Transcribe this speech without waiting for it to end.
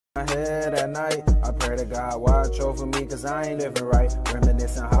my head at night. I pray to God watch over me, cause I ain't living right.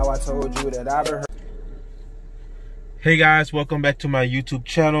 Reminiscing how I told you that I've been hurt. Hey guys, welcome back to my YouTube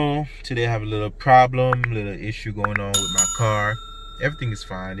channel. Today I have a little issue going on with my car. Everything is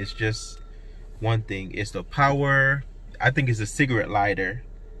fine. It's just one thing. It's the power. I think it's a cigarette lighter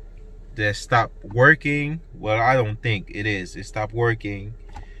that stopped working. Well, I don't think it is. It stopped working.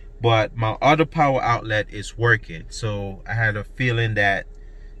 But my other power outlet is working. So I had a feeling that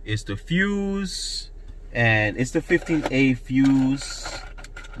it's the fuse. And it's the 15A fuse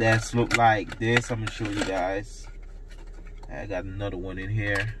that's look like this. I'm going to show you guys. I got another one in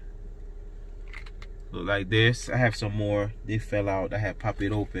here. Look like this. I have some more. They fell out. I had popped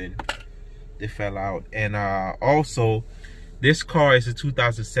it open. They fell out. And also, this car is a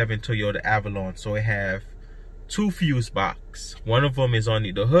 2007 Toyota Avalon. So it have two fuse box. One of them is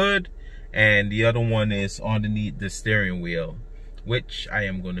underneath the hood, and the other one is underneath the steering wheel, which I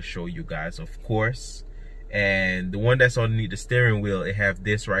am going to show you guys, of course. And the one that's underneath the steering wheel, it have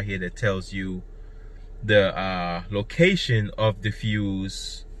this right here that tells you the location of the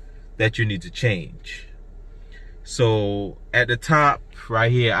fuse that you need to change. So at the top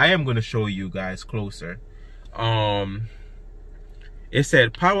right here, I am going to show you guys closer. It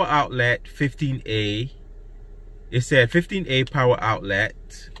said power outlet 15A. It said 15A power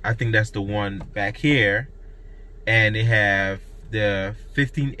outlet. I think that's the one back here. And they have the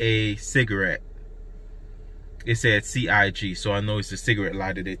 15A cigarette. It said CIG, so I know it's the cigarette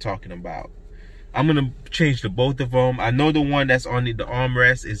lighter they're talking about. I'm gonna change the both of them. I know the one that's on the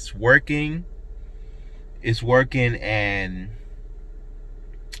armrest is working. It's working, and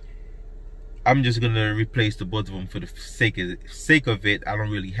I'm just gonna replace the both of them for the sake of it. I don't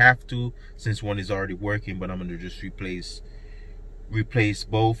really have to, since one is already working, but I'm gonna just replace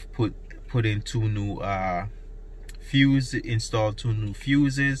both. Put in two new install two new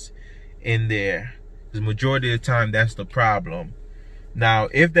fuses in there. The majority of the time, that's the problem. Now,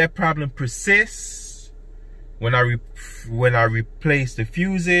 if that problem persists when I replace the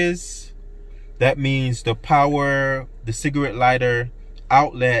fuses, that means the cigarette lighter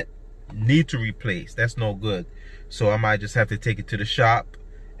outlet need to replace. That's no good. So I might just have to take it to the shop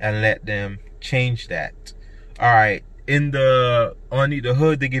and let them change that. All right, underneath the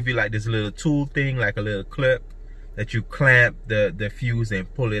hood, they give you like this little tool thing, like a little clip that you clamp the fuse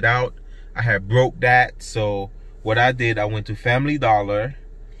and pull it out. I had broke that, so what I did, I went to Family Dollar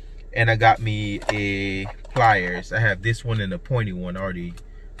and I got me a pliers. I have this one and the pointy one. I already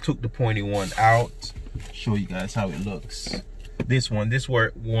took the pointy one out. Show you guys how it looks. This one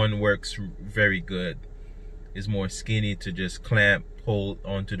works very good. It's more skinny to just hold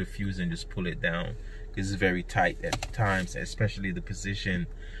onto the fuse and just pull it down, because it's very tight at times, especially the position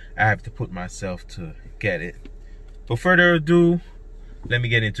I have to put myself to get it. But further ado, let me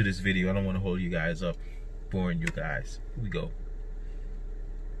get into this video. I don't want to hold you guys up, boring you guys. Here we go.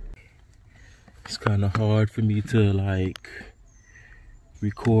 It's kind of hard for me to like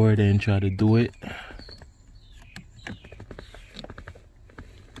record and try to do it.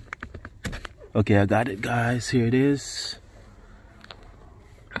 Okay, I got it, guys. Here it is.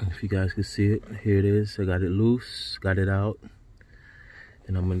 If you guys can see it, here it is. I got it loose, got it out,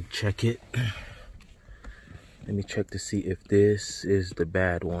 and I'm gonna check it. Let me check to see if this is the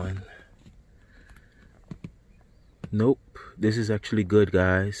bad one. Nope, this is actually good,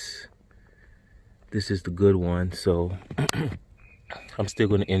 guys. This is the good one. So I'm still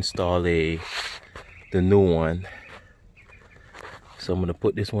going to install the new one. So I'm going to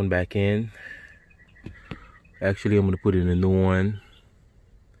put this one back in. Actually, I'm going to put in a new one,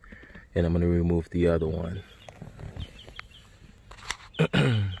 and I'm going to remove the other one.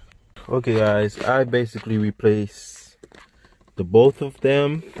 Okay, guys, I basically replaced both of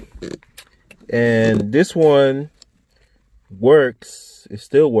them, and this one works. It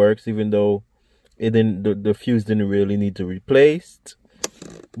still works, even though it didn't. The fuse didn't really need to be replaced.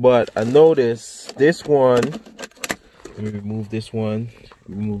 But I noticed this one. Let me remove this one.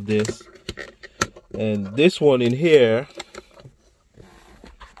 Remove this, and this one in here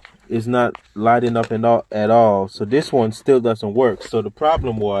is not lighting up at all. So this one still doesn't work. So the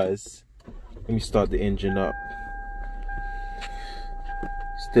problem was, let me start the engine up.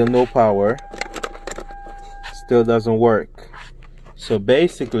 Still no power. Still doesn't work. So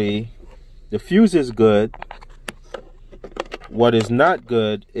basically, the fuse is good. What is not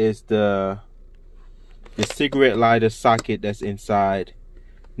good is the cigarette lighter socket that's inside.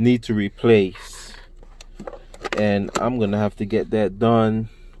 Need to replace. And I'm gonna have to get that done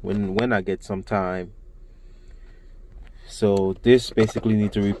when I get some time. So this basically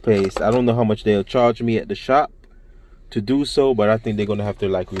needs to replace. I don't know how much they'll charge me at the shop to do so, but I think they're gonna have to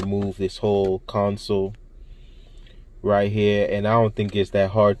like remove this whole console right here, and I don't think it's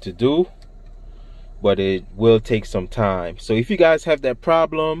that hard to do, but it will take some time. So if you guys have that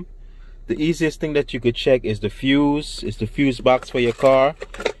problem, the easiest thing that you could check is the fuse. It's the fuse box for your car.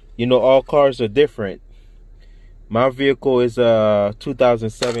 You know, all cars are different. My vehicle is a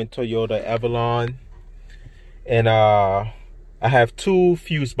 2007 Toyota Avalon, and I have two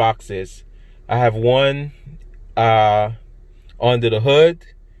fuse boxes. I have one under the hood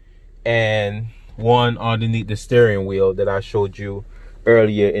and one underneath the steering wheel that I showed you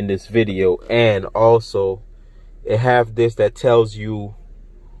earlier in this video. And also it have this that tells you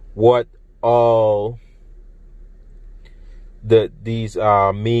what all these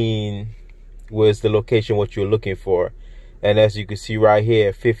mean, was the location what you're looking for. And as you can see right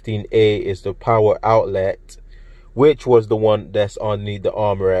here, 15A is the power outlet, which was the one that's underneath the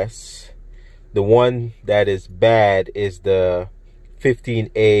armrest. The one that is bad is the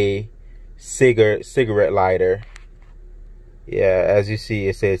 15A cigarette lighter. Yeah, as you see,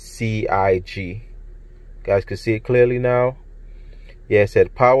 it says CIG. Guys can see it clearly now. Yeah, it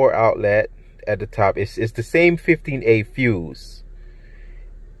said power outlet at the top. It's the same 15A fuse,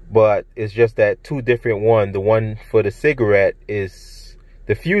 but it's just that two different one. The one for the cigarette is,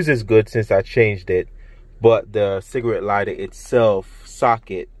 the fuse is good since I changed it, but the cigarette lighter itself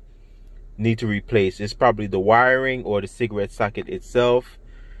socket need to replace. It's probably the wiring or the cigarette socket itself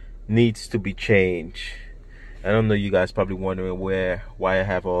needs to be changed. I don't know, you guys probably wondering why I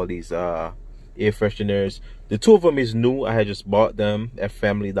have all these air fresheners. The two of them is new. I had just bought them at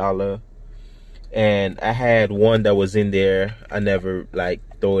Family Dollar, and I had one that was in there. I never like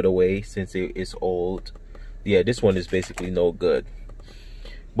throw it away since it's old. Yeah, this one is basically no good.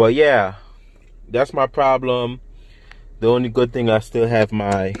 But yeah, that's my problem. The only good thing, I still have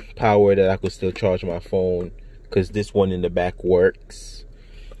my power that I could still charge my phone, because this one in the back works.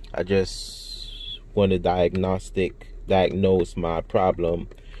 I just want to diagnose my problem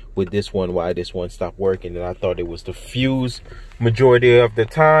with this one, why this one stopped working. And I thought it was the fuse. Majority of the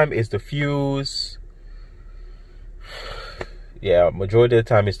time it's the fuse. Yeah, majority of the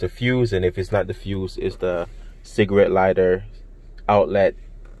time it's the fuse, and if it's not the fuse, it's the cigarette lighter outlet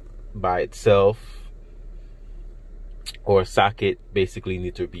by itself, or socket basically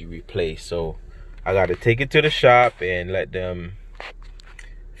need to be replaced. So I got to take it to the shop and let them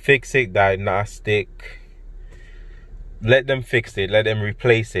fix it, let them fix it, let them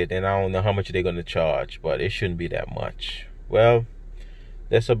replace it, and I don't know how much they're going to charge, but it shouldn't be that much. Well,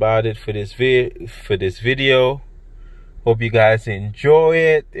 that's about it for this video. Hope you guys enjoy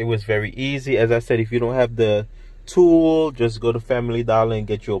it. It was very easy. As I said, if you don't have the tool, just go to Family Dollar and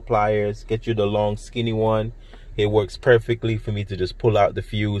get your pliers, get you the long skinny one. It works perfectly for me to just pull out the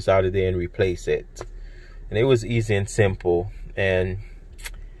fuse out of there and replace it. And it was easy and simple. And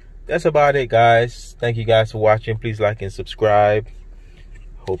that's about it, guys. Thank you guys for watching. Please like and subscribe.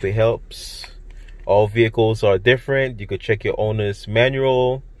 Hope it helps. All vehicles are different. You could check your owner's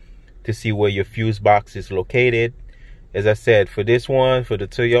manual to see where your fuse box is located. As I said, for this one, for the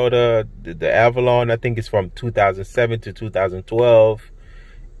Toyota, the Avalon, I think it's from 2007 to 2012.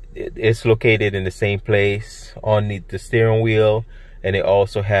 It's located in the same place underneath the steering wheel, and they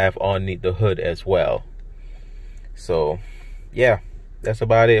also have underneath the hood as well. So yeah, that's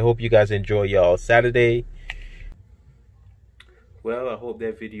about it. Hope you guys enjoy y'all Saturday. Well, I hope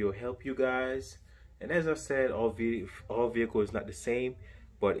that video helped you guys. And as I said, all vehicle is not the same,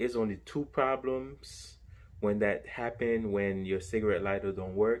 but it's only two problems when that happen, when your cigarette lighter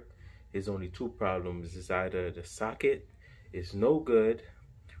don't work. It's only two problems. It's either the socket is no good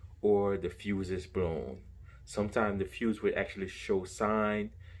or the fuse is blown. Sometimes the fuse would actually show sign.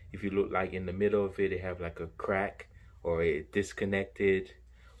 If you look like in the middle of it, it have like a crack or it disconnected,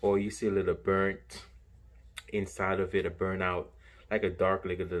 or you see a little burnt inside of it, a burnout, like a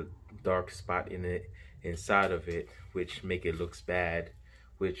dark spot in it inside of it, which make it looks bad,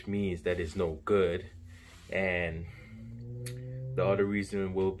 which means that it's no good. And the other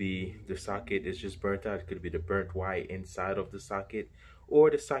reason will be the socket is just burnt out. It could be the burnt wire inside of the socket, or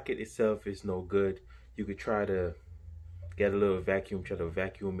the socket itself is no good. You could try to get a little vacuum, try to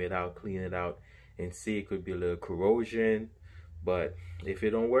vacuum it out, clean it out, and see. It could be a little corrosion. But if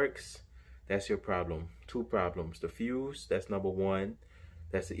it don't works, that's your problem. Two problems. The fuse, that's number one.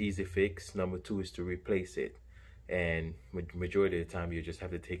 That's an easy fix. Number two is to replace it. And majority of the time, you just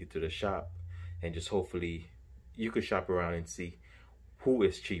have to take it to the shop, and just hopefully you could shop around and see who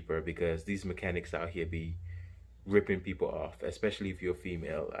is cheaper, because these mechanics out here be ripping people off, especially if you're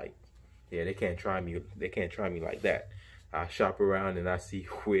female. Like, yeah, they can't try me like that. I shop around and I see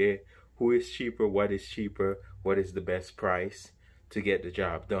who is cheaper, what is the best price to get the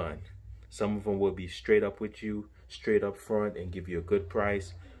job done. Some of them will be straight up with you, straight up front, and give you a good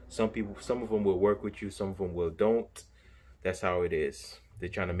price. Some of them will work with you, some of them will don't. That's how it is. They're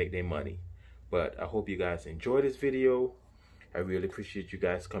trying to make their money. But I hope you guys enjoy this video. I really appreciate you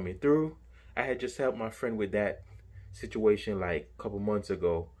guys coming through. I had just helped my friend with that situation like a couple months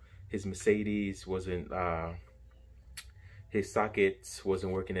ago. His Mercedes wasn't, his sockets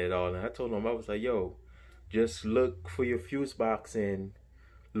wasn't working at all. And I told him, I was like, yo, just look for your fuse box and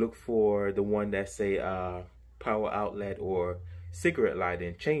look for the one that say power outlet or cigarette lighter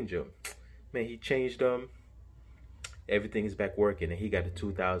and change them. Man, he changed them. Everything is back working, and he got a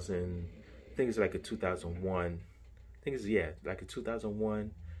 2000, I think it's like a 2001. I think it's, yeah, like a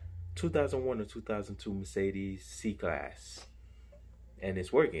 2001 or 2002 Mercedes C-Class, and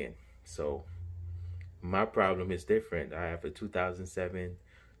it's working. So my problem is different. I have a 2007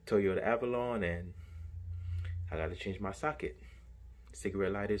 Toyota Avalon, and I got to change my socket.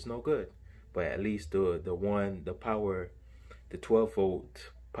 Cigarette lighter is no good, but at least the power, the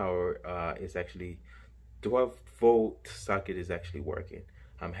 12-volt power is actually 12-volt socket is actually working.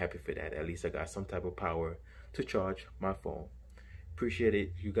 I'm happy for that. At least I got some type of power to charge my phone. Appreciate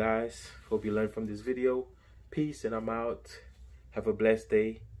it, you guys. Hope you learned from this video. Peace, and I'm out. Have a blessed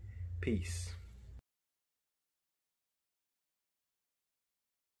day. Peace.